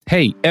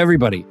Hey,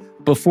 everybody.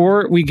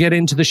 Before we get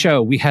into the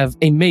show, we have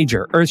a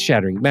major,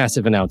 earth-shattering,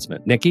 massive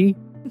announcement. Nikki?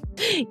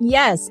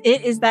 Yes,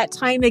 it is that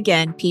time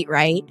again, Pete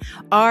Wright.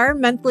 Our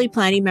monthly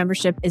planning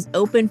membership is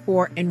open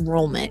for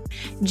enrollment.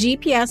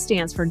 GPS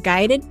stands for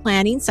Guided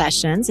Planning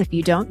Sessions, if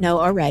you don't know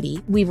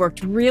already. We've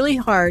worked really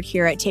hard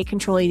here at Take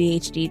Control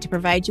ADHD to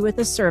provide you with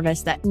a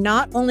service that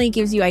not only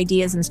gives you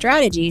ideas and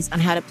strategies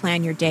on how to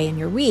plan your day and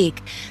your week,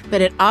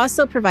 but it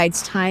also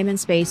provides time and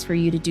space for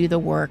you to do the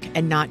work,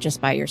 and not just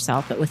by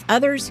yourself, but with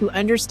others who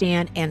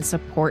understand and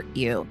support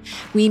you.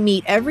 We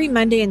meet every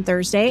Monday and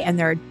Thursday, and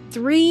there are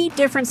 3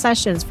 different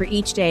sessions for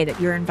each day that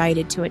you're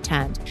invited to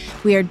attend.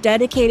 We are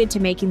dedicated to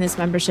making this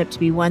membership to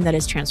be one that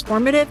is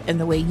transformative in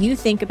the way you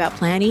think about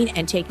planning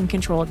and taking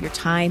control of your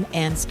time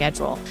and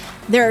schedule.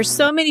 There are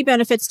so many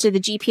benefits to the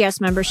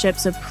GPS membership,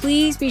 so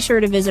please be sure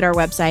to visit our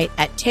website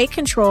at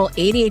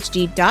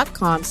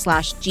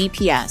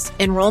takecontroladhd.com/GPS.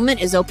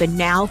 Enrollment is open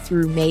now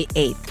through May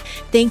 8th.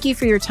 Thank you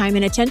for your time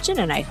and attention,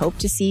 and I hope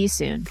to see you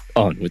soon.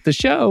 On with the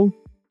show.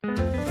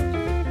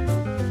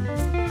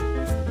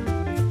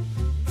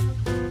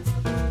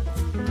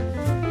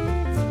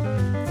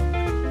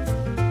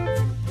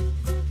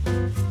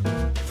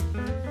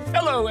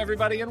 Hello,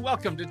 everybody, and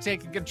welcome to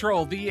Taking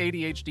Control, the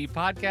ADHD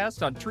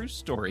podcast on True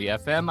Story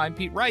FM. I'm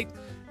Pete Wright,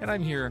 and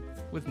I'm here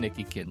with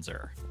Nikki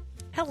Kinzer.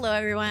 Hello,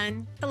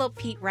 everyone. Hello,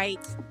 Pete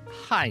Wright.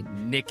 Hi,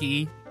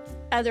 Nikki.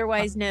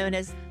 Otherwise known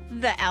as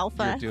the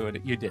Alpha. You're doing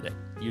it. You did it.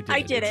 You did I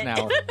it. did it.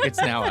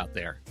 It's now out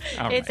there.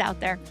 All It's right. out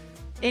there.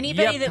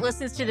 Anybody that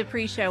listens to the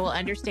pre-show will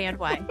understand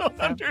why. We'll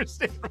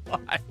understand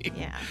why.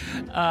 Yeah.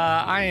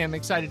 I am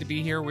excited to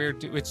be here.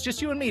 It's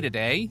just you and me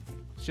today.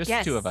 It's just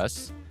the two of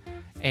us.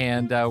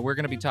 And we're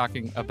going to be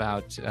talking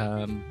about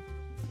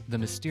the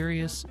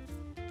mysterious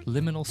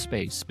liminal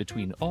space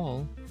between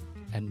all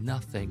and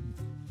nothing.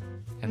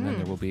 And then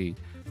there will be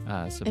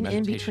some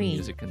meditation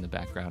music in the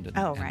background.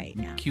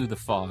 And cue the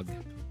fog.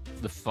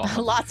 The fog.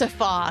 Lots of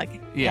fog.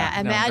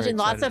 Imagine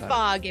lots of about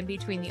fog in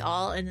between the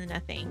all and the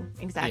nothing.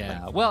 Exactly.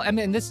 Yeah. Well, I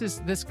mean,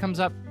 this comes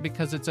up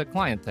because it's a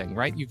client thing,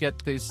 right? You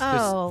get this.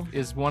 Oh.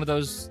 This is one of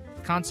those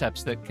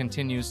concepts that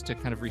continues to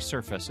kind of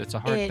resurface. It's a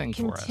hard thing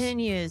for us. It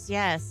continues,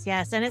 yes.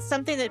 And it's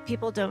something that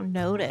people don't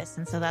notice.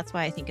 And so that's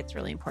why I think it's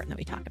really important that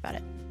we talk about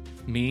it.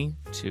 Me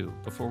too.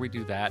 Before we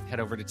do that, head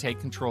over to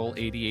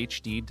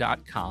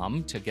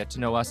takecontroladhd.com to get to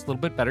know us a little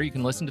bit better. You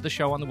can listen to the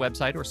show on the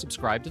website or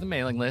subscribe to the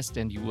mailing list,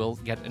 and you will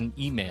get an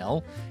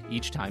email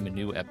each time a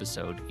new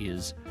episode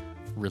is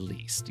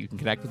released. You can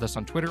connect with us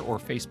on Twitter or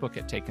Facebook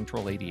at Take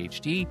Control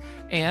ADHD.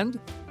 And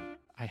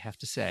I have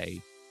to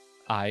say,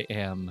 I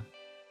am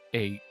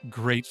a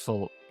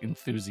grateful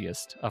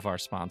enthusiast of our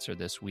sponsor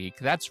this week.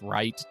 That's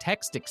right,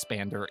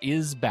 TextExpander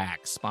is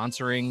back,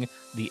 sponsoring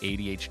the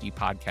ADHD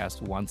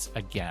podcast once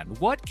again.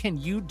 What can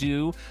you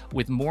do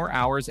with more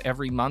hours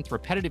every month?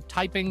 Repetitive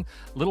typing,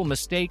 little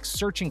mistakes,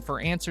 searching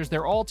for answers,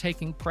 they're all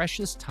taking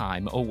precious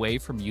time away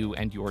from you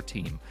and your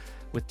team.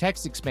 With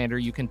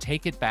TextExpander, you can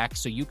take it back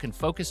so you can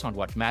focus on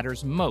what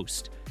matters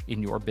most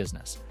in your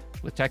business.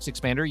 With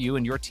TextExpander, you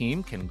and your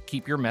team can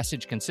keep your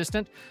message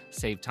consistent,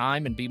 save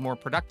time, and be more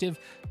productive.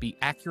 Be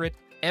accurate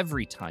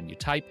every time you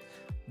type.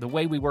 The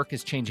way we work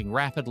is changing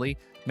rapidly.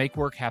 Make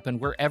work happen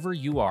wherever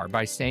you are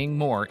by saying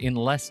more in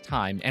less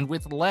time and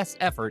with less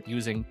effort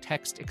using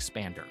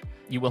TextExpander.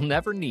 You will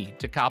never need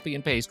to copy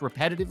and paste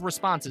repetitive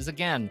responses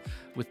again.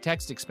 With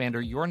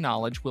TextExpander, your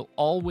knowledge will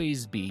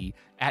always be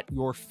at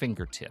your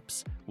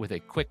fingertips with a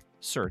quick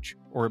search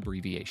or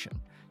abbreviation.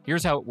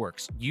 Here's how it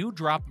works. You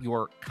drop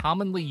your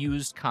commonly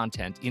used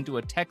content into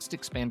a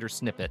TextExpander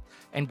snippet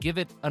and give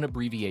it an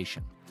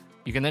abbreviation.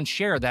 You can then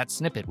share that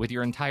snippet with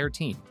your entire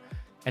team.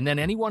 And then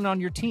anyone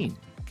on your team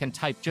can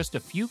type just a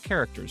few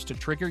characters to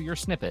trigger your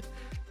snippet,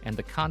 and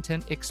the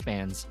content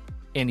expands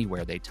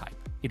anywhere they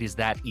type. It is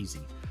that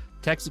easy.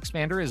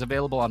 TextExpander is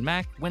available on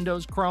Mac,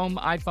 Windows, Chrome,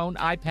 iPhone,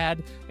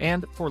 iPad,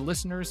 and for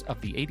listeners of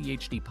the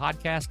ADHD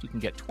podcast, you can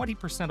get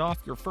 20% off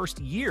your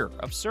first year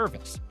of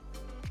service.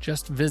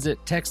 Just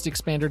visit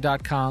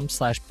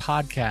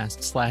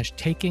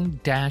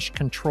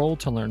textexpander.com/podcast/taking-control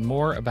to learn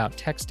more about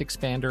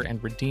TextExpander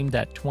and redeem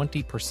that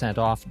 20%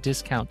 off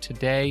discount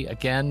today.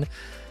 Again,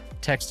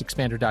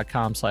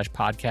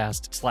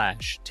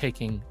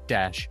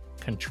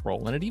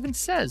 textexpander.com/podcast/taking-control. And it even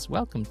says,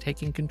 welcome,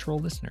 Taking Control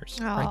listeners,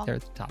 right there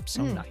at the top.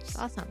 So nice.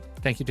 Awesome.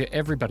 Thank you to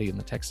everybody in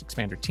the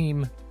TextExpander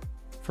team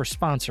for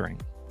sponsoring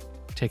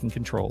Taking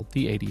Control,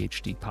 the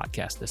ADHD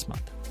podcast this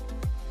month.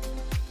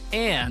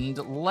 And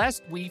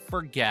lest we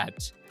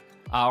forget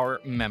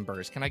our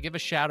members, can I give a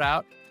shout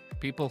out to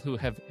people who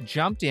have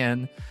jumped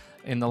in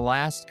the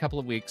last couple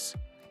of weeks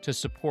to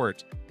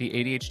support the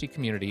ADHD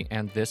community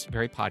and this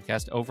very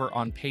podcast over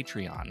on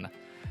Patreon?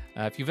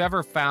 If you've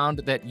ever found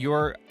that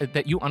you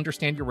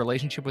understand your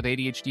relationship with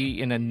ADHD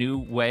in a new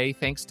way,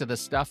 thanks to the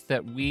stuff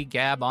that we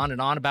gab on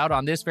and on about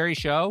on this very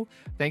show,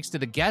 thanks to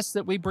the guests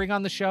that we bring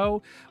on the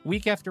show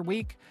week after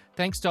week,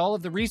 thanks to all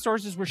of the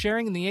resources we're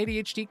sharing in the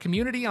ADHD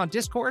community on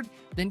Discord,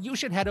 then you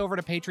should head over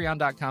to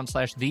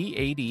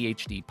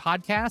patreon.com/theADHD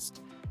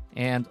podcast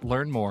and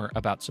learn more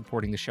about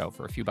supporting the show.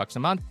 For a few bucks a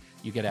month,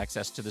 you get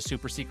access to the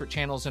super secret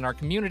channels in our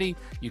community.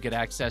 You get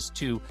access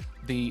to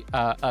the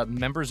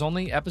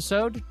members-only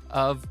episode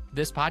of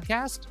this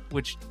podcast,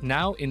 which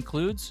now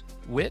includes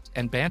wit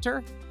and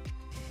banter.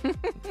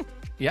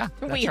 Yeah,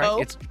 that's We right.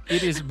 hope.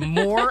 It is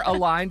more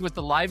aligned with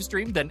the live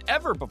stream than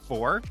ever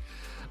before.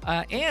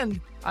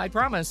 And I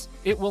promise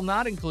it will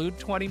not include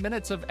 20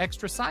 minutes of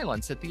extra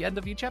silence at the end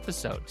of each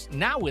episode.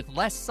 Now with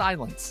less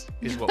silence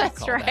is what we That's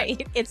call that.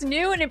 right. It's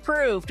new and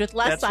improved with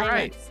less That's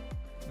right. silence.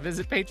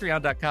 Visit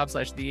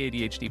patreon.com/the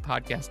ADHD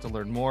podcast to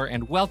learn more.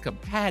 And welcome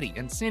Patty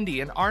and Cindy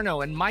and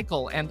Arno and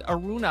Michael and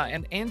Aruna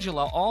and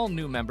Angela, all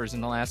new members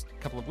in the last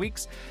couple of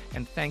weeks.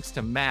 And thanks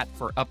to Matt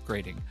for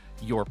upgrading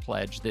your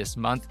pledge this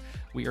month.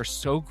 We are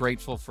so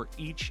grateful for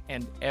each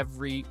and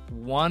every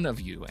one of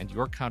you and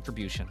your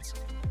contributions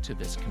to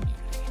this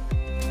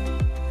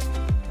community.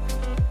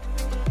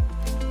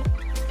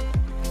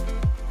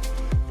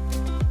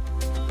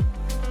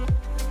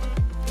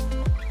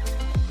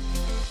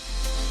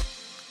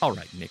 All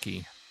right,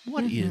 Nikki,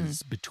 what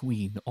is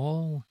between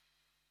all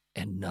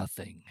and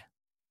nothing?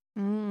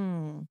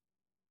 Mm.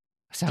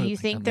 Sounded Do you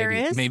like think there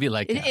maybe, is? Maybe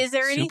like a Is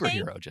there anything?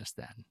 superhero just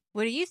then.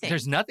 What do you think?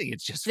 There's nothing.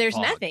 It's just There's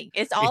fog. nothing.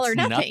 It's all or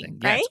It's nothing,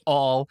 Yeah, right? it's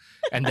all,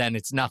 and then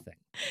it's nothing.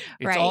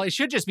 It's Right. all. It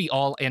should just be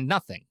all and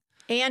nothing.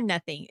 And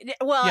nothing.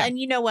 Well, Yeah. and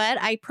you know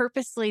what? I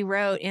purposely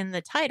wrote in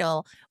the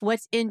title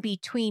what's in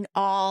between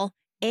all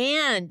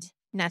and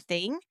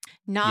nothing,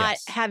 not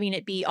Yes. having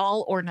it be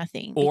all or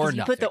nothing. Or Because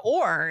you put the nothing.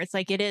 or, it's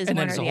like it is And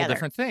one then or it's a the whole other.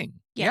 different thing.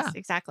 Yes, Yeah.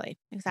 exactly.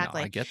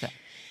 Exactly. No, I get that.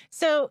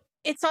 So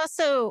it's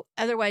also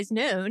otherwise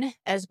known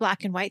as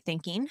black and white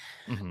thinking.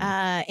 Mhm.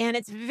 And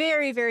it's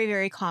very, very,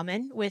 very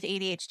common with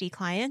ADHD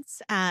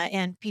clients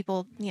and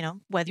people, you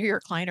know, whether you're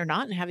a client or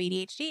not and have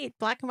ADHD,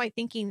 black and white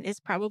thinking is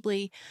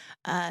probably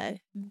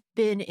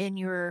been in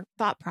your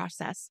thought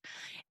process.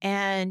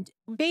 And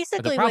But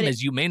basically, the problem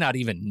is you may not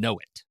even know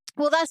it.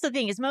 well, that's the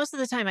thing is most of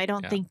the time, I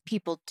don't Yeah. think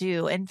people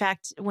do. In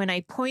fact, when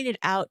I point it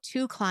out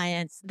to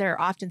clients, they're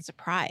often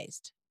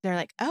surprised. They're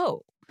like,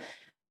 oh,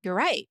 you're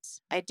right.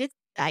 I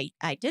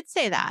did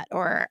say that,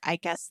 or I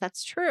guess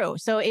that's true.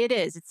 So it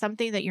is. It's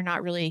something that you're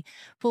not really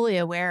fully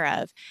aware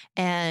of.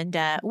 And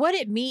what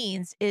it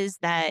means is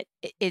that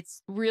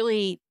it's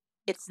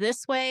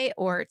this way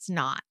or it's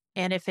not.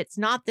 And if it's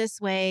not this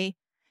way,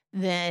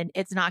 then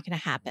it's not going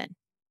to happen.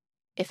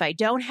 If I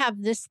don't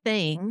have this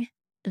thing,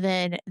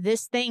 then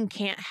this thing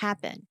can't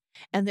happen.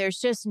 And there's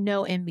just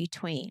no in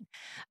between.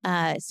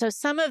 So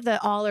some of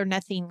the all or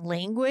nothing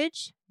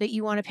language that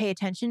you want to pay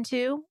attention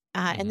to,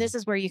 and this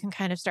is where you can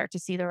kind of start to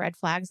see the red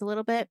flags a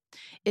little bit,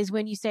 is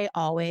when you say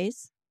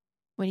always,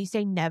 when you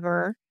say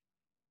never,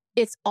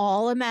 it's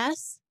all a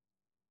mess.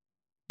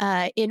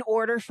 In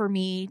order for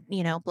me,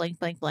 you know, blank,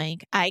 blank,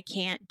 blank, I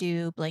can't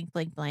do blank,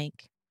 blank,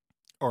 blank.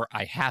 Or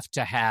I have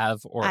to have,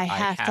 or I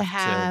have to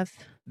have.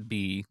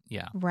 be.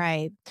 Yeah.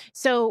 Right.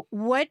 So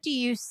what do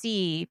you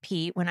see,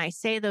 Pete, when I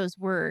say those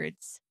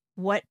words?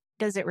 What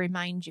does it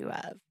remind you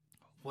of?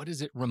 What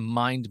does it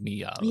remind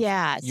me of?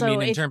 Yeah. You So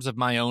mean in if, terms of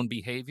my own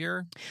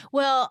behavior?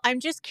 well, I'm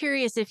just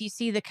curious if you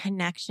see the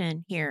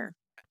connection here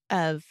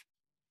of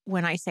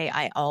when I say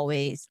I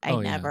always, I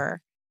Oh, yeah.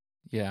 never.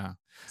 Yeah.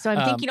 So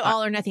I'm thinking I-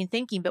 all or nothing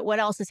thinking, but what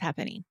else is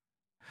happening?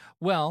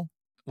 Well,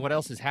 what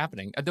else is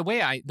happening? The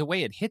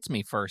way it hits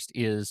me first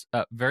is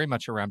very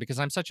much around, because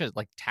I'm such a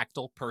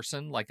tactile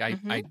person. Like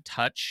I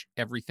touch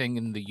everything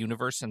in the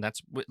universe, and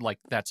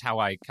that's how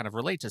I kind of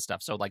relate to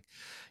stuff. So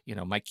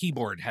my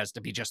keyboard has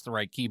to be just the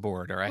right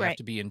keyboard, or I have Right.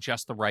 to be in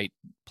just the right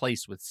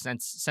place with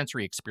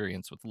sensory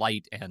experience with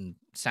light and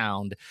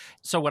sound.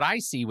 So what I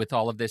see with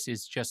all of this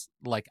is just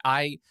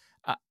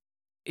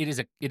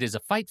it is a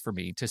fight for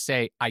me to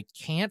say I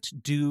can't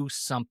do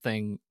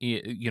something,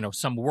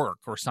 some work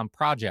or some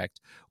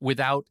project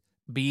without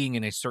being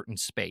in a certain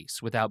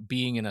space, without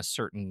being in a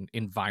certain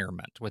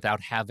environment,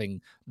 without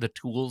having the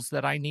tools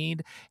that I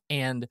need.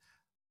 And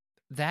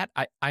that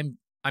I'm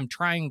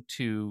trying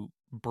to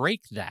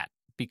break that,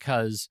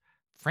 because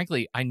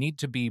frankly, I need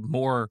to be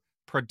more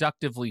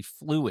productively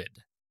fluid.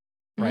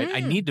 Right.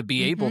 I need to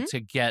be able to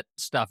get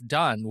stuff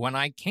done when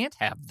I can't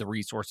have the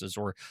resources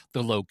or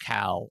the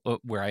locale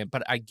where I am.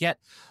 But I get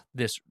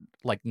this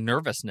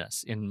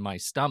nervousness in my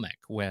stomach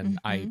when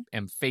I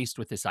am faced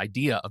with this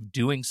idea of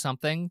doing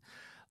something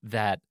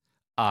that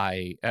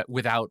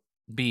without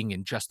being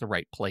in just the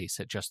right place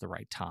at just the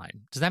right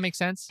time. Does that make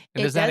sense?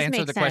 And It does that does answer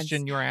make the sense.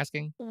 question you were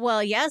asking?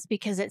 Well, yes,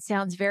 because it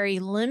sounds very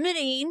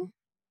limiting.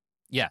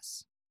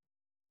 Yes.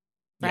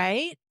 Yeah.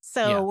 Right.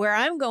 So Yeah. where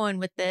I'm going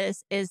with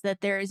this is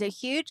that there is a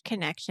huge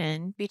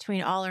connection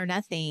between all or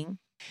nothing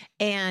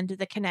and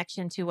the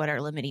connection to what our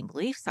limiting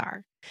beliefs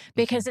are,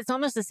 because it's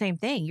almost the same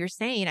thing. You're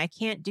saying, I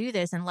can't do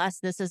this unless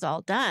this is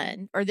all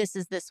done, or this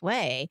is this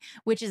way,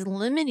 which is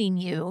limiting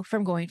you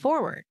from going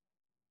forward.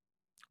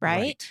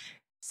 Right.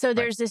 So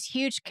there's this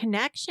huge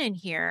connection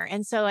here.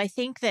 And so I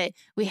think that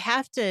we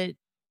have to,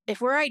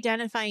 if we're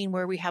identifying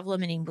where we have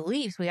limiting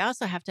beliefs, we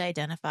also have to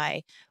identify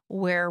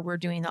where we're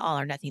doing the all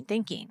or nothing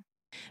thinking.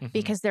 Mhm.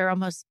 Because they're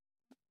almost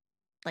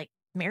like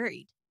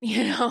married.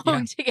 Yeah,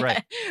 to get,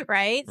 right,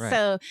 right. right.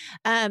 So,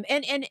 and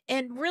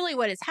really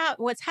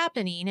what's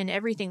happening and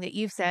everything that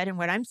you've said and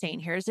what I'm saying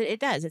here is that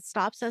it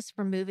stops us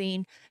from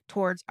moving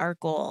towards our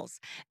goals.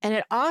 And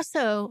it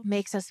also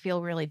makes us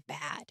feel really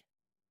bad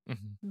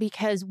Mhm,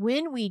 because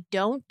when we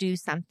don't do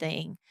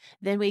something,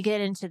 then we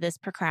get into this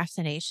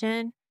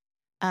procrastination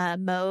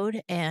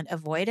mode and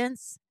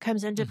avoidance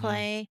comes into mhm.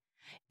 play.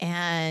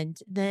 And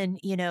then,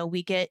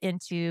 we get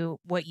into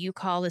what you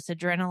call this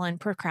adrenaline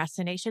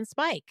procrastination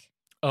spike.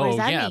 What does Oh,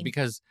 that yeah, mean?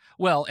 because,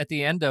 well, at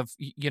the end of,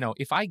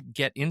 if I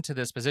get into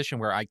this position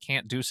where I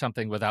can't do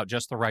something without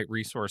just the right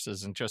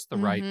resources and just the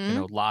right,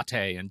 Mm-hmm.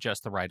 latte and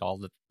just the right, all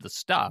the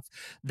stuff,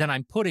 then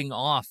I'm putting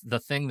off the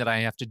thing that I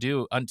have to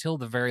do until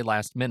the very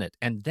last minute.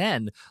 And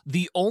then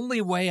the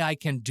only way I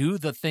can do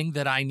the thing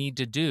that I need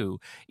to do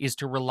is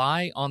to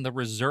rely on the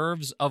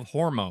reserves of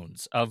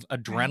hormones, of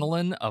Right.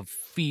 adrenaline, of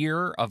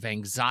fear, of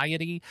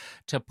anxiety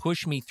to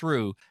push me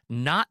through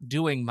not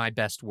doing my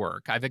best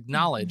work. I've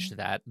Mm-hmm. acknowledged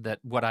that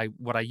what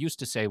I used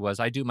to say was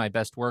I do my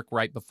best work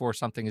right before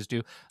something is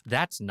due.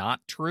 That's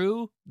not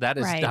true. That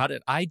is Right. not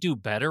it. I do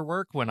better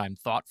work when I'm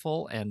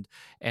thoughtful and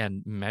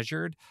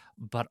measured,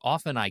 but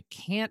often I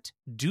can't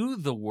do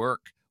the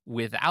work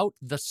without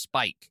the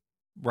spike.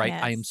 Right.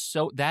 I am Yes.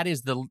 so that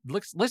is the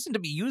listen to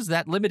me use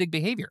that limiting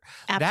behavior.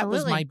 That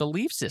was my Absolutely.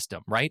 belief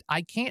system, right?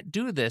 I can't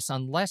do this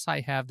unless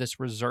I have this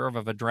reserve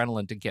of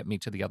adrenaline to get me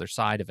to the other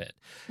side of it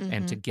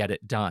and Mm-hmm. to get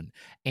it done.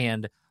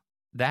 And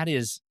that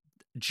is,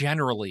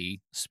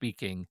 generally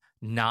speaking,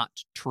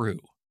 not true.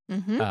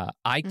 Mm-hmm.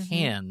 I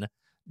Mm-hmm. can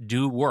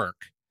do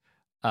work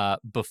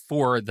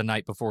before the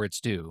night before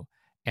it's due,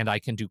 and I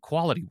can do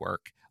quality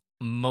work,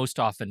 most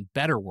often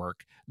better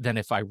work than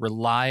if I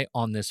rely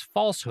on this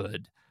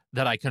falsehood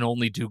that I can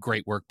only do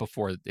great work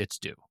before it's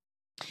due.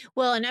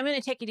 Well, and I'm going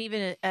to take it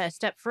even a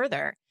step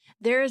further.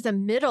 There is a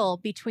middle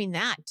between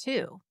that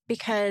too,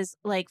 because,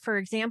 like, for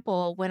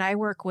example, when I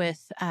work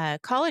with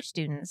college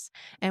students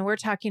and we're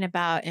talking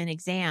about an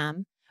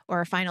exam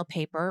or a final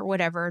paper,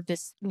 whatever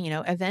this,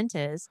 event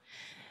is,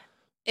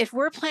 if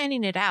we're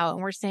planning it out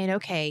and we're saying,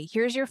 okay,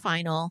 here's your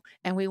final,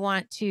 and we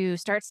want to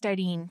start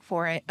studying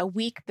for it a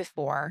week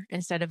before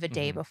instead of a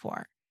day Hmm.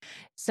 before.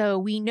 So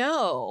we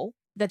know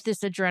that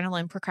this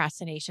adrenaline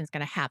procrastination is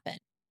going to happen.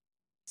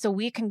 So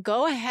we can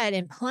go ahead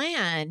and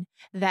plan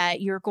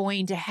that you're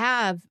going to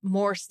have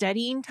more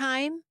studying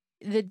time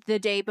the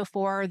day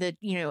before,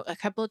 a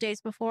couple of days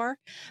before.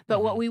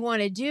 But what Hmm. we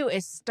want to do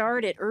is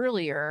start it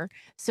earlier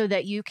so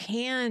that you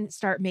can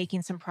start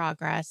making some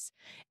progress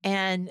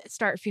and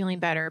start feeling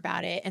better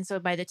about it. And so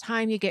by the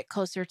time you get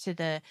closer to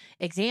the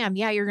exam,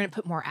 yeah, you're going to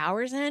put more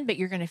hours in, but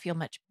you're going to feel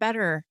much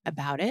better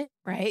about it,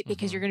 right?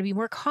 Because you're Hmm. going to be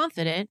more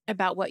confident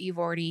about what you've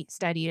already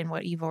studied and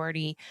what you've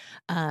already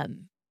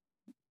um,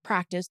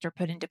 practiced or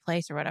put into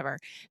place or whatever.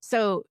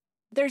 So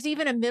there's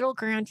even a middle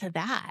ground to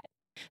that.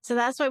 So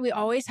that's why we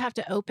always have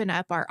to open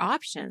up our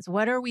options.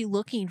 What are we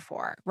looking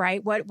for,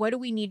 right? What do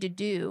we need to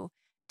do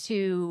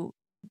to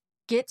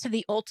get to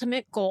the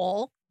ultimate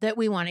goal that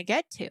we want to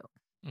get to?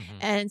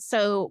 Hmm. And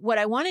so what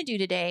I want to do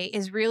today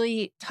is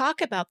really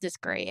talk about this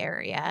gray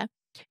area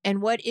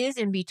and what is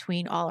in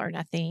between all or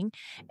nothing.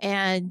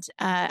 And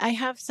I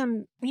have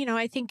some,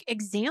 I think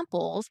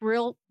examples,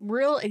 real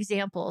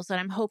examples that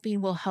I'm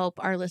hoping will help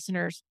our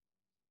listeners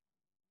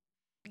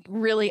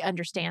really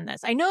understand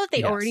this. I know that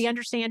they already Yes.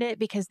 understand it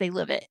because they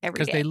live it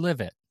every Because they day.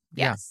 live it.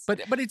 Yeah. Yes.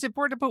 But it's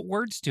important to put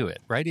words to it,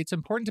 right? It's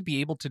important to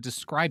be able to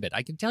describe it.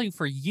 I can tell you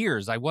for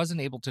years I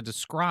wasn't able to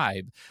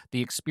describe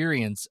the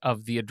experience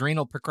of the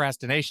adrenal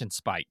procrastination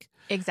spike.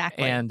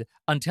 Exactly. And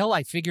until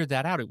I figured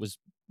that out, it was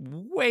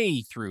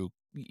way through,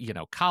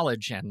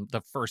 college and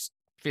the first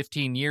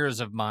 15 years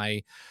of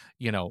my,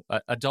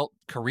 adult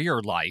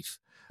career life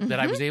that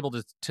I Mhm. was able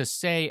to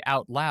say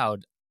out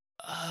loud,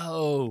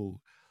 "Oh,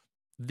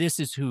 this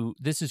is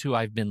who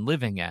I've been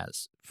living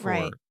as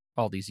Right. for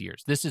all these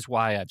years. This is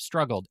why I've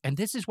struggled, and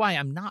this is why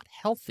I'm not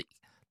healthy,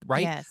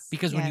 right? Yes.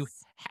 Because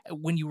Yes.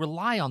 when you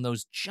rely on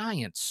those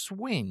giant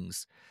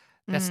swings,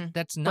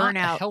 that's not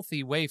a Burnout.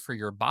 healthy way for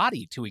your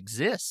body to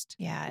exist,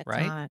 Yeah, it's right?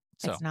 not.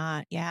 It's So,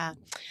 not. Yeah.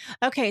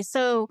 Okay,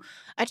 so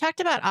I talked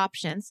about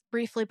options,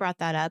 briefly brought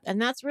that up,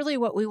 and that's really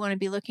what we want to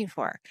be looking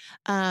for.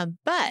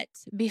 But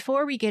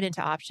before we get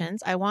into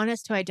options, I want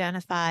us to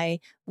identify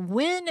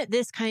when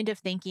this kind of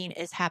thinking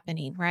is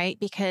happening, right?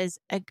 Because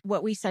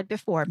what we said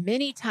before,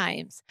 many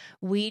times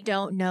we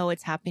don't know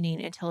it's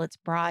happening until it's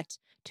brought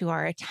to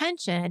our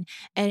attention.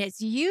 And it's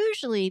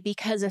usually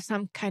because of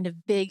some kind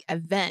of big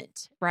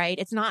event, right?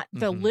 It's not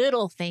the mhm.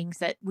 little things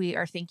that we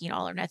are thinking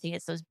all or nothing,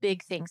 it's those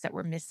big things that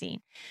we're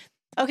missing.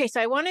 Okay,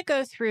 so I want to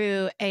go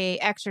through a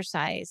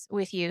exercise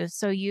with you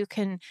so you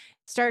can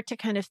start to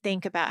kind of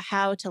think about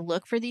how to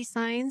look for these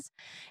signs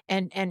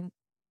and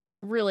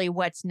really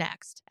what's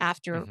next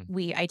after Mhm.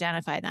 we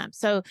identify them.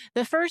 So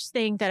the first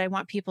thing that I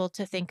want people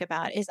to think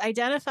about is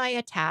identify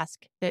a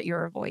task that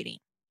you're avoiding.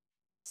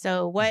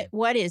 So what Mhm.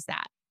 what is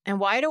that? And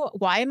why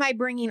am I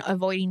bringing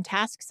avoiding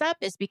tasks up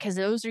is because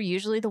those are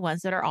usually the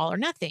ones that are all or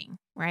nothing,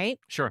 right?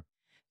 Sure.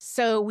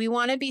 So we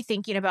want to be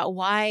thinking about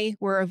why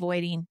we're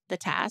avoiding the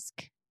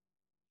task.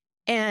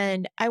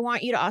 And I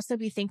want you to also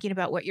be thinking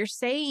about what you're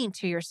saying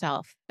to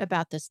yourself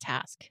about this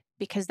task,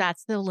 because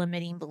that's the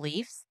limiting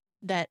beliefs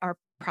that are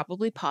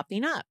probably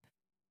popping up.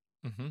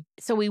 Mm-hmm.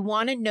 So we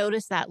want to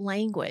notice that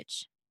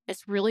language.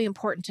 It's really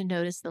important to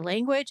notice the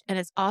language. And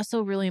it's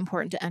also really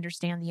important to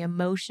understand the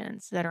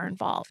emotions that are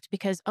involved,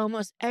 because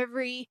almost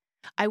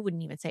I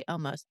wouldn't even say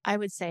almost, I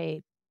would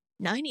say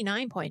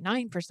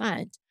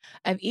 99.9%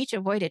 of each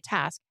avoided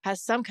task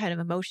has some kind of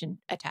emotion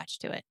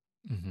attached to it.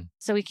 Mm-hmm.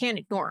 So we can't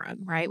ignore them,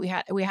 right? We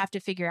have to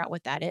figure out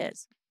what that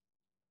is.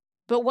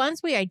 But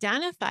once we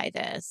identify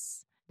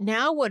this,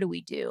 now what do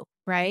we do,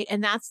 right?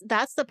 And that's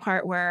the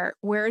part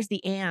where's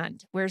the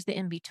where's the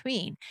in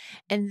between?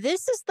 And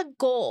this is the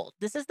gold.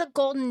 This is the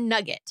golden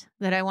nugget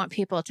that I want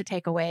people to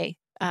take away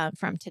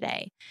from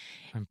today.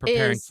 I'm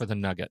preparing for the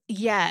nugget.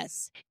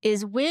 Yes,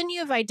 is when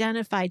you've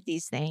identified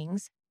these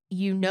things,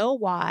 you know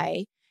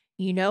why,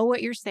 you know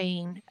what you're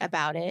saying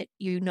about it,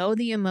 you know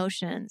the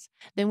emotions,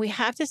 then we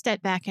have to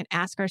step back and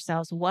ask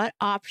ourselves, what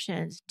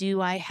options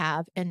do I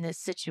have in this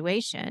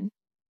situation?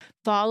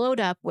 Followed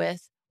up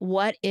with,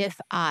 what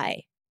if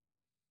I?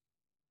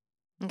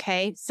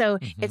 Okay, so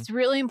it's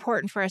really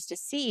important for us to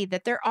see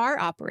that there are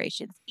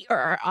options,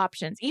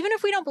 even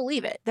if we don't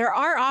believe it, there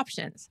are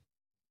options.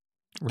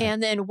 Right.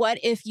 And then what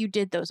if you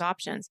did those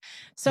options?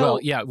 So, well,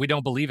 yeah, we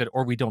don't believe it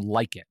or we don't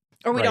like it.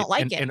 Or we don't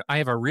like it. And I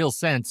have a real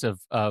sense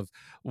of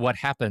what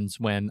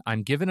happens when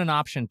I'm given an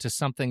option to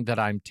something that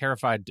I'm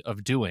terrified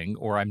of doing,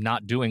 or I'm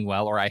not doing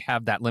well, or I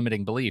have that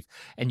limiting belief,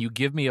 and you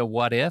give me a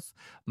what if,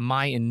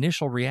 my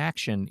initial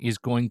reaction is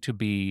going to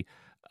be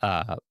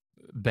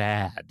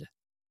bad.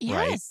 Yes,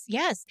 right?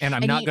 Yes. And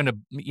I'm not going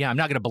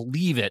to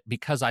believe it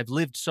because I've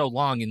lived so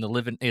long in the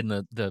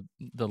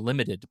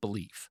limited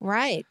belief.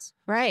 Right.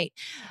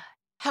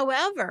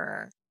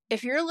 However,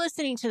 if you're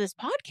listening to this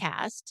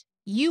podcast,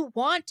 you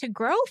want to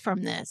grow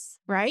from this,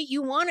 right?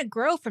 You want to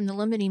grow from the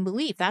limiting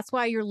belief. That's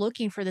why you're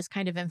looking for this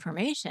kind of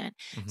information.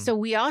 Mm-hmm. So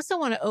we also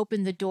want to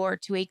open the door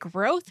to a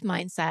growth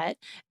mindset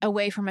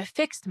away from a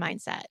fixed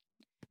mindset,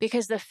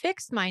 because the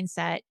fixed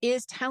mindset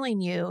is telling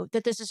you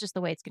that this is just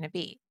the way it's going to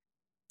be.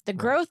 The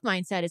growth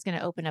mindset is going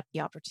to open up the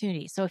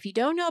opportunity. So if you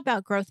don't know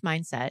about growth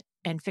mindset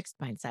and fixed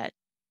mindset,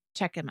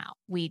 check them out.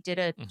 We did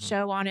a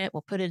show on it.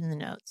 We'll put it in the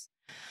notes.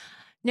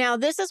 Now,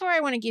 this is where I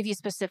want to give you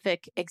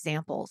specific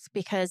examples,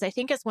 because I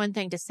think it's one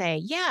thing to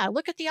say, yeah,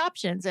 look at the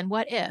options and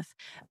what if,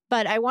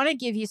 but I want to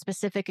give you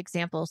specific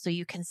examples so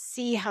you can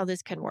see how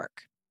this can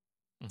work.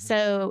 Mm-hmm.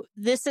 So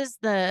this is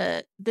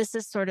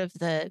sort of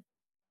the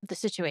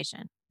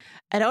situation.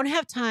 I don't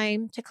have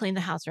time to clean the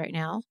house right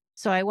now,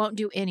 so I won't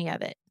do any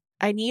of it.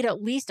 I need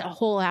at least a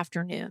whole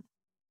afternoon.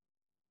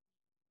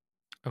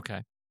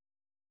 Okay.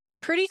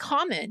 Pretty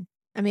common.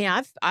 I mean,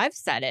 I've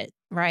said it,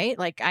 right?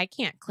 Like, I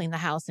can't clean the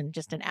house in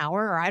just an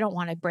hour, or I don't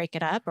want to break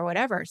it up or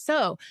whatever.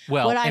 So,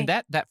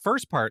 that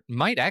first part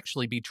might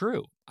actually be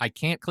true. I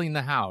can't clean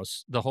the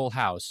whole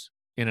house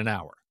in an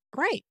hour.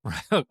 Right.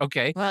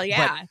 Okay. Well,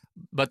 yeah.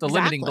 But the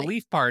limiting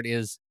belief part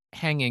is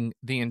hanging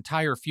the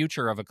entire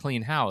future of a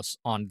clean house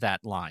on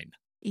that line.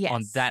 Yes.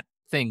 On that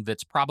thing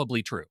that's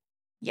probably true.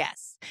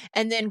 Yes.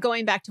 And then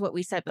going back to what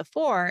we said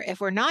before,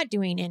 if we're not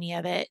doing any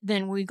of it,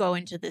 then we go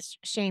into this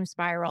shame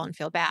spiral and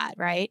feel bad,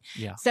 right?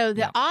 Yeah. So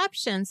the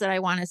options that I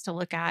want us to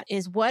look at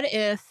is, what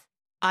if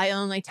I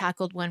only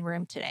tackled one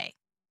room today?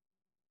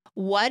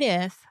 What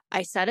if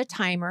I set a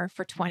timer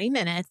for 20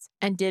 minutes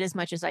and did as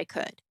much as I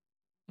could?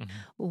 Mm-hmm.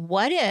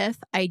 What if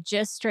I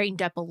just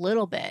straightened up a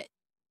little bit,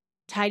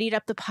 tidied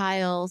up the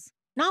piles?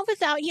 Not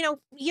without, you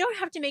don't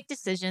have to make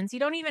decisions. You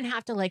don't even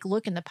have to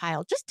look in the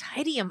pile. Just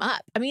tidy them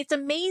up. I mean, it's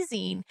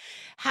amazing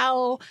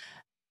how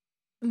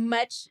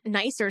much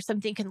nicer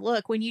something can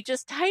look when you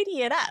just tidy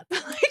it up.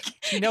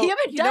 You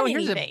haven't done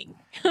anything.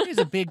 Here's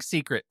a big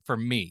secret for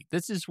me.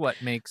 This is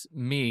what makes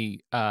me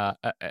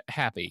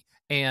happy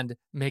and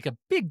make a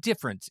big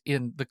difference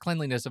in the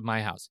cleanliness of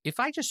my house.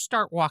 If I just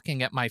start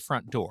walking at my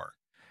front door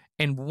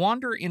and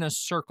wander in a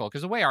circle,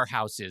 because the way our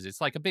house is, it's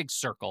like a big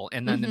circle,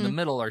 and then in the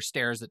middle are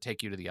stairs that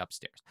take you to the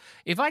upstairs.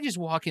 If I just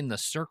walk in the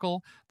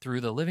circle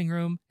through the living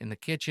room, in the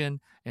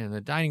kitchen, in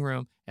the dining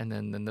room, and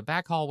then in the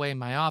back hallway in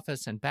my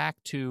office and back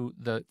to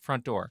the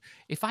front door,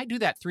 if I do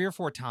that 3 or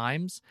 4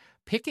 times,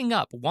 picking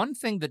up one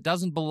thing that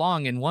doesn't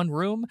belong in one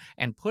room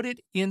and put it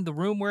in the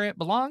room where it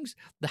belongs,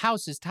 the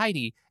house is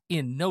tidy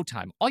in no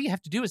time. All you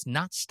have to do is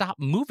not stop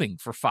moving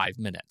for 5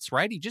 minutes,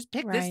 right? You just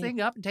pick this thing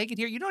up and take it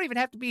here. You don't even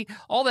have to be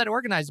all that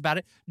organized about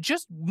it.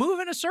 Just move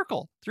in a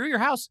circle through your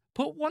house.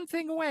 Put one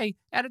thing away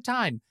at a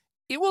time.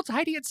 It will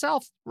tidy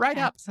itself up.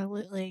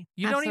 Absolutely.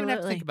 You don't even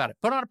have to think about it.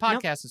 Put on a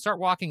podcast and start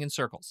walking in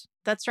circles.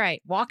 That's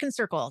right. Walk in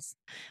circles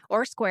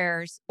or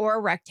squares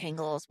or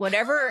rectangles,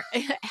 whatever,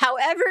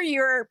 however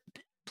your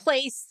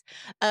place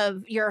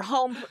of your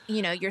home,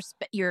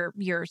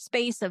 your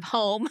space of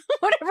home,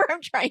 whatever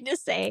I'm trying to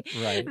say,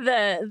 right.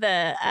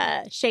 the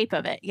shape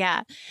of it.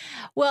 Yeah.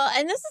 Well,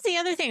 and this is the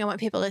other thing I want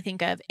people to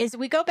think of is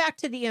we go back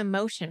to the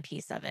emotion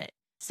piece of it.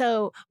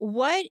 So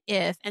what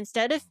if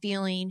instead of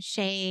feeling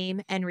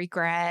shame and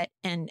regret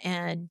and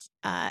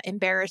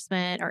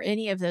embarrassment or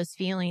any of those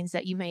feelings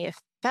that you may have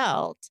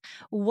felt?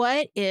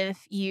 What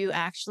if you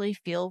actually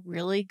feel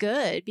really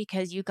good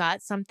because you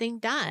got something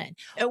done?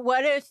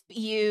 What if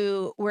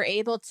you were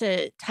able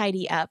to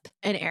tidy up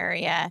an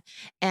area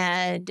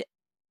and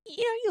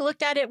you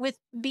looked at it with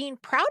being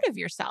proud of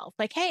yourself,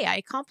 like, hey, I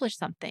accomplished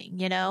something.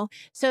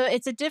 So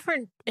it's a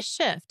different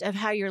shift of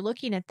how you're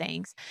looking at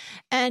things.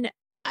 And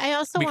I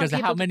also want Because how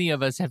people to, many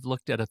of us have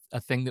looked at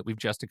a thing that we've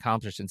just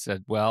accomplished and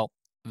said, well,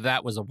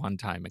 that was a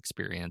one-time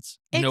experience.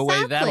 No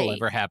way that'll exactly.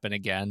 ever happen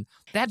again.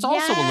 That's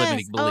also a Yes.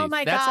 limiting Oh belief.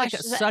 my That's like gosh.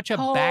 such a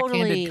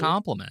backhanded Totally.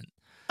 compliment.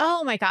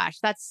 Oh my gosh,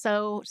 that's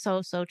so,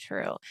 so, so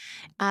true.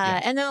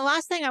 Yeah. And then the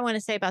last thing I want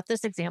to say about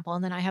this example,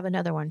 and then I have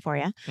another one for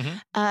you,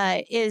 Hmm.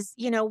 is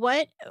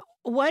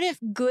what if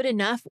good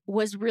enough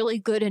was really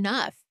good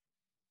enough?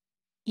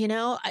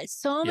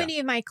 So Yeah. many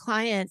of my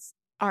clients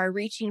are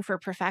reaching for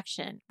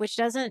perfection, which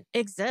doesn't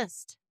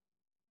exist.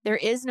 There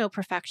is no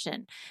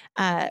perfection.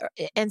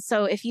 And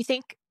so if you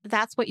think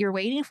that's what you're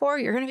waiting for,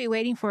 you're going to be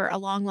waiting for a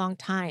long, long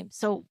time.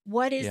 So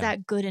what is Yeah.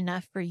 that good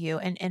enough for you?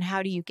 And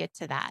how do you get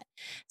to that?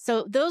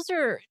 So those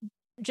are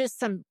just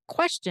some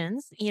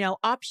questions,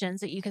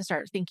 options that you can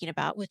start thinking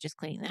about with just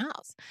cleaning the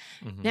house.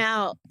 Hmm.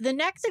 Now, the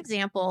next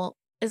example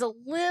is a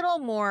little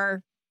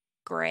more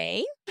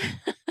gray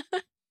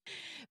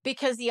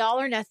because the all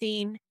or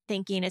nothing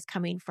thinking is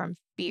coming from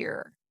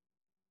fear.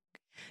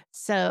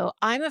 So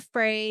I'm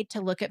afraid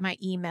to look at my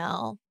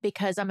email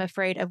because I'm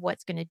afraid of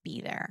what's going to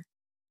be there.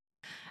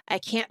 I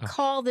can't Oh,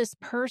 call this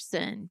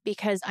person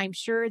because I'm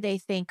sure they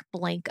think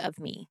blank of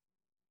me.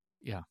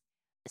 yeah.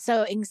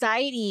 So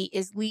anxiety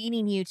is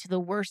leading you to the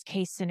worst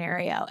case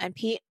scenario. And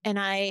Pete and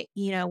I,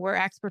 we're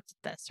experts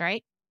at this,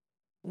 right?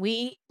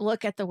 We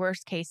look at the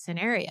worst case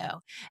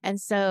scenario.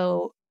 And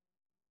so,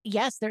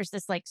 yes, there's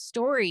this like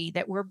story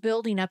that we're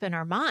building up in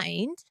our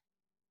mind,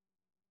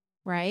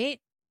 right?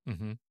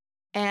 Hmm.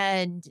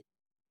 And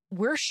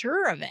we're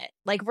sure of it.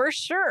 Like we're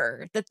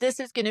sure that this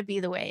is going to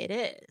be the way it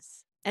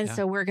is. And Yeah.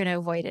 so we're going to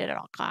avoid it at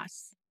all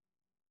costs.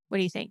 What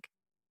do you think?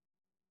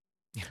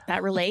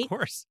 That Of relate?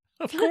 course.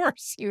 Of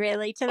course. You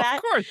relate to Of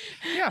that? course.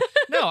 Yeah.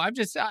 No,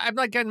 I'm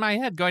like in my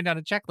head going down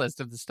a checklist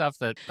of the stuff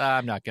that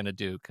I'm not going to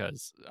do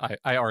because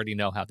I already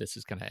know how this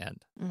is going to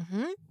end.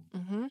 Mm-hmm.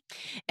 Mm-hmm.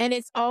 And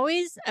it's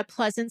always a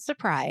pleasant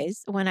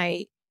surprise when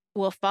I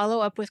will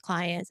follow up with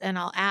clients and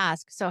I'll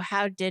ask, so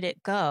how did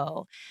it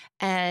go?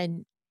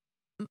 And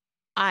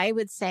I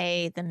would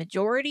say the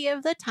majority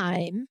of the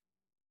time,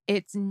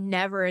 it's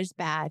never as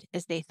bad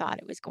as they thought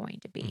it was going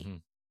to be. Hmm.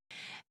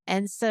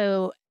 And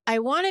so I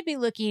want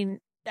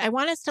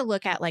us to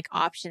look at like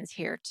options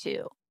here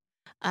too.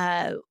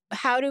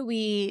 How do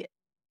we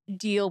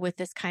deal with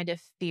this kind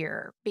of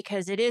fear?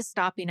 Because it is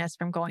stopping us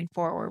from going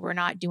forward. We're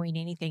not doing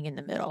anything in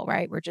the middle,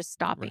 right? We're just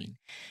Right. stopping.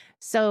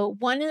 So,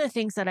 one of the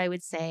things that I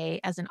would say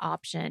as an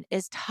option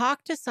is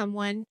talk to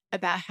someone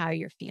about how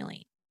you're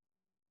feeling.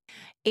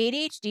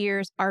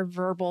 ADHDers are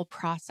verbal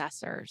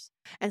processors.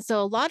 And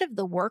so a lot of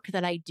the work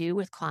that I do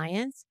with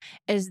clients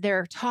is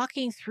they're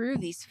talking through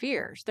these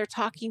fears. They're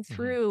talking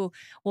Hmm. through,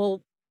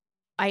 well,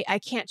 I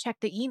can't check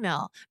the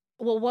email.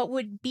 Well, what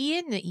would be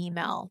in the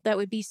email that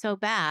would be so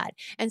bad?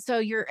 And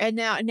so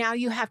now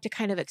you have to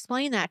kind of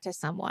explain that to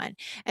someone.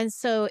 And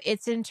so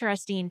it's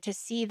interesting to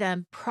see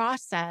them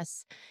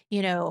process,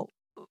 you know,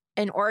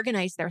 and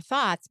organize their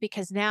thoughts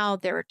because now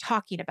they're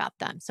talking about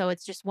them. So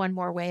it's just one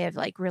more way of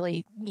like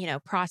really,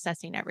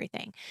 processing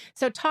everything.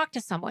 So talk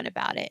to someone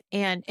about it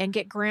and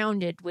get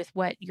grounded with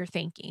what you're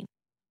thinking.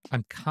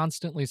 I'm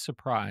constantly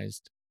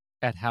surprised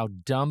at how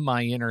dumb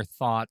my inner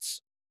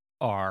thoughts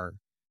are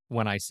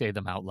when I say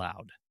them out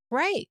loud.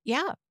 Right.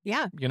 Yeah.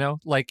 Yeah.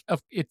 Like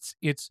it's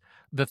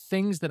the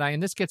things that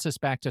and this gets us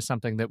back to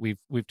something that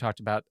we've talked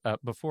about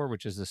before,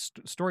 which is the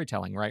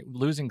storytelling, right?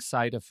 Losing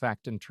sight of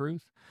fact and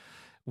truth.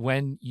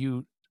 When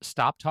you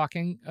stop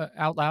talking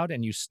out loud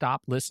and you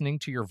stop listening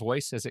to your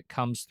voice as it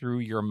comes through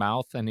your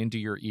mouth and into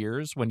your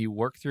ears, when you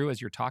work through,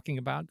 as you're talking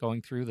about,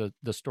 going through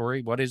the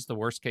story, what is the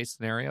worst case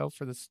scenario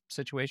for this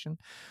situation?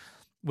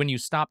 When you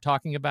stop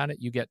talking about it,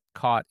 you get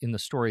caught in the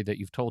story that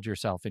you've told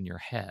yourself in your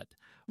head.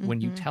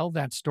 When you Hmm. tell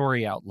that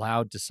story out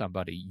loud to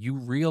somebody, you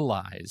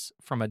realize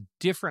from a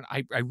different,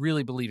 I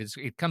really believe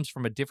it comes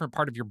from a different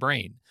part of your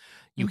brain.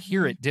 You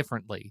hear Hmm. it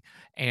differently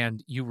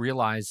and you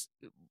realize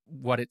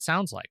what it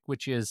sounds like,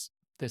 which is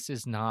this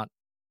is not,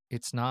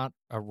 it's not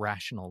a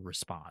rational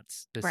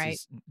response.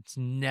 Right. It's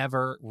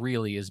never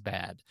really as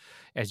bad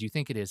as you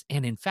think it is.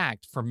 And in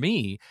fact, for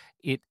me,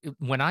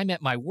 when I'm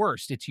at my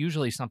worst, it's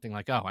usually something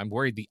like, oh, I'm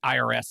worried the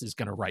IRS is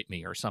going to write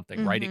me or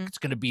something, right? Hmm. It's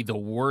going to be the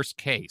worst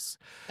case.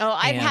 Oh,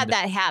 I've had And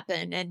that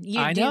happen and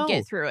you I do know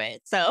get through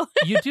it. So,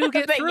 you do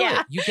get but through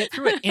yeah, it. You get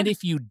through it. And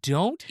if you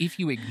don't, if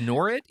you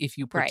ignore it, if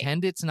you right.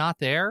 pretend it's not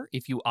there,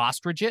 if you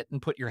ostrich it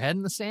and put your head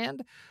in the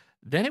sand,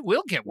 then it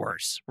will get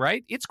worse,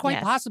 right? It's quite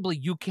Yes. possibly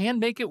you can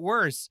make it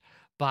worse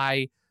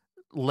by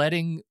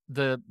letting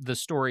the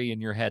story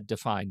in your head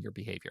define your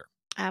behavior.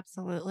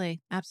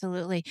 Absolutely.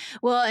 Absolutely.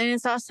 Well, and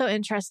it's also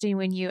interesting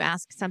when you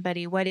ask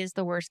somebody, what is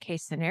the worst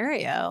case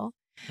scenario?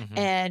 Hmm.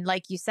 And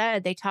like you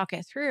said, they talk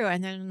it through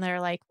and then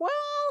they're like, well,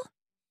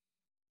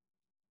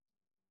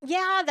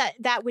 Yeah,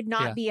 that would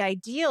not be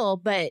ideal,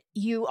 but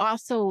you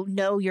also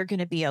know you're going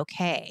to be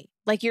okay.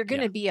 Like you're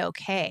going to be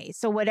okay.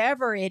 So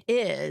whatever it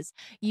is,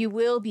 you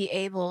will be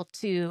able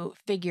to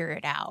figure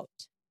it out,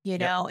 you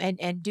know,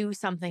 and do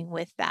something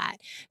with that.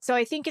 So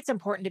I think it's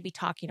important to be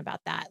talking about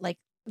that. Like,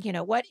 you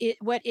know, what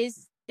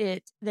is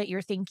it that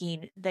you're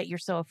thinking that you're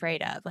so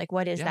afraid of? Like,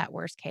 what is that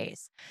worst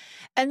case?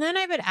 And then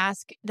I would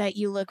ask that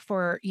you look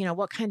for, you know,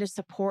 what kind of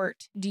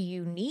support do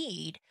you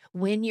need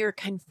when you're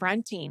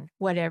confronting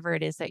whatever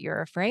it is that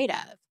you're afraid of?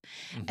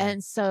 Mm-hmm.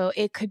 And so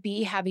it could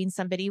be having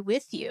somebody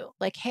with you,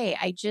 like, hey,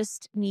 I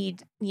just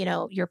need, you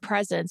know, your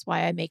presence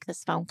while I make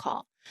this phone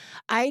call.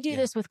 I do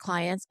this with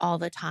clients all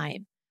the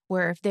time,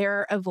 where if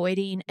they're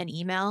avoiding an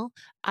email,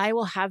 I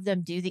will have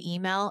them do the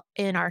email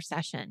in our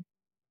session.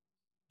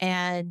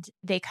 And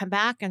they come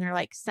back and they're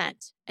like,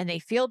 sent, and they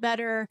feel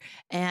better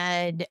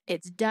and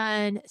it's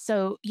done.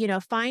 So, you know,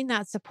 find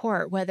that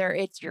support, whether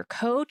it's your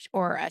coach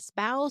or a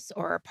spouse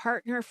or a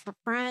partner,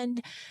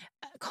 friend,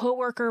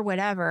 coworker,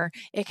 whatever,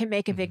 it can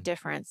make a big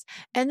difference.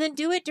 And then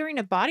do it during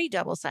a body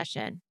double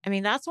session. I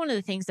mean, that's one of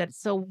the things that's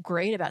so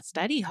great about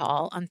study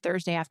hall on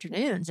Thursday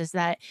afternoons is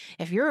that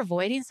if you're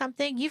avoiding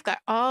something, you've got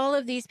all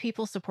of these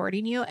people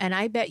supporting you. And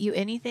I bet you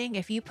anything,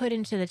 if you put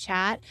into the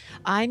chat,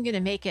 I'm going to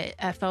make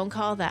a phone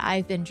call that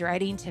I've been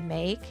dreading to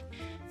make,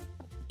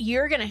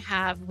 you're going to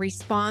have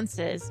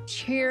responses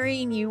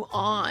cheering you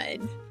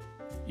on.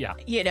 Yeah.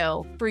 You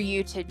know, for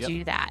you to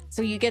do that.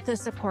 So you get the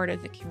support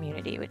of the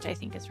community, which I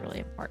think is really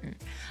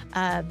important.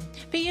 But,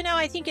 you know,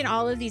 I think in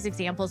all of these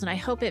examples, and I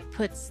hope it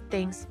puts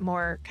things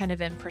more kind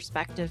of in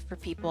perspective for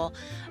people,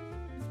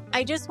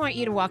 I just want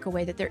you to walk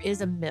away that there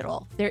is a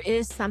middle. There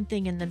is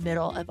something in the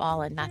middle of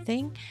all and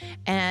nothing.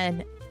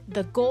 And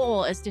the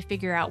goal is to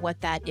figure out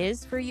what that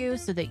is for you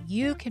so that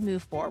you can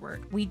move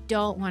forward. We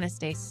don't want to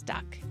stay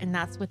stuck. And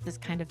that's what this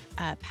kind of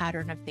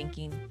pattern of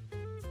thinking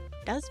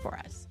does for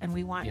us, and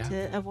we want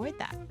to avoid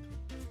that.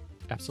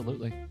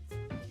 Absolutely.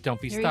 Don't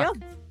be stuck.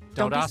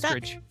 Don't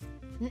ostrich.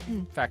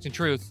 Fact and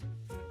truth.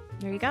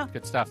 There you go.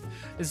 Good stuff.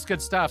 This is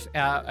good stuff.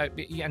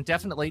 And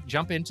definitely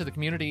jump into the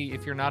community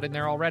if you're not in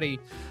there already.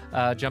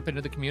 Jump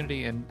into the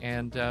community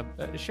and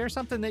share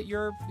something that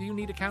you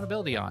need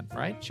accountability on,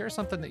 right? Share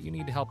something that you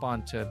need help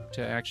on to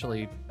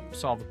actually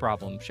solve the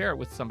problem. Share it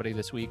with somebody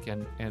this week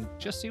and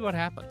just see what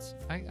happens.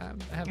 I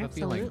have a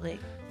feeling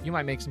you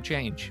might make some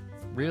change.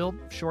 Real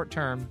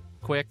short-term,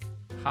 quick,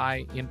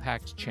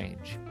 high-impact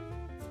change.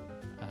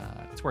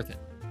 It's worth it.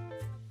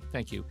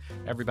 Thank you,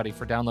 everybody,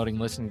 for downloading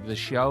and listening to the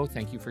show.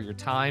 Thank you for your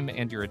time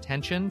and your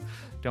attention.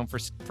 Don't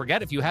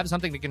forget, if you have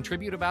something to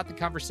contribute about the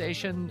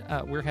conversation,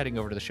 we're heading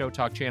over to the Show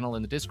Talk channel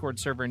in the Discord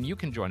server, and you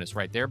can join us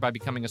right there by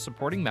becoming a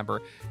supporting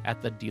member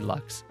at the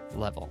deluxe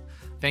level.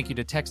 Thank you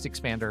to Text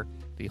Expander,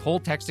 the whole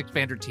Text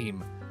Expander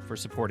team, for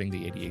supporting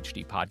the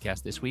ADHD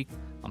podcast this week.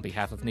 On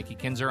behalf of Nikki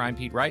Kinzer, I'm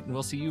Pete Wright, and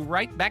we'll see you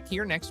right back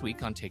here next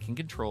week on Taking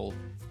Control,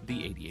 the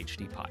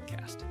ADHD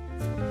podcast.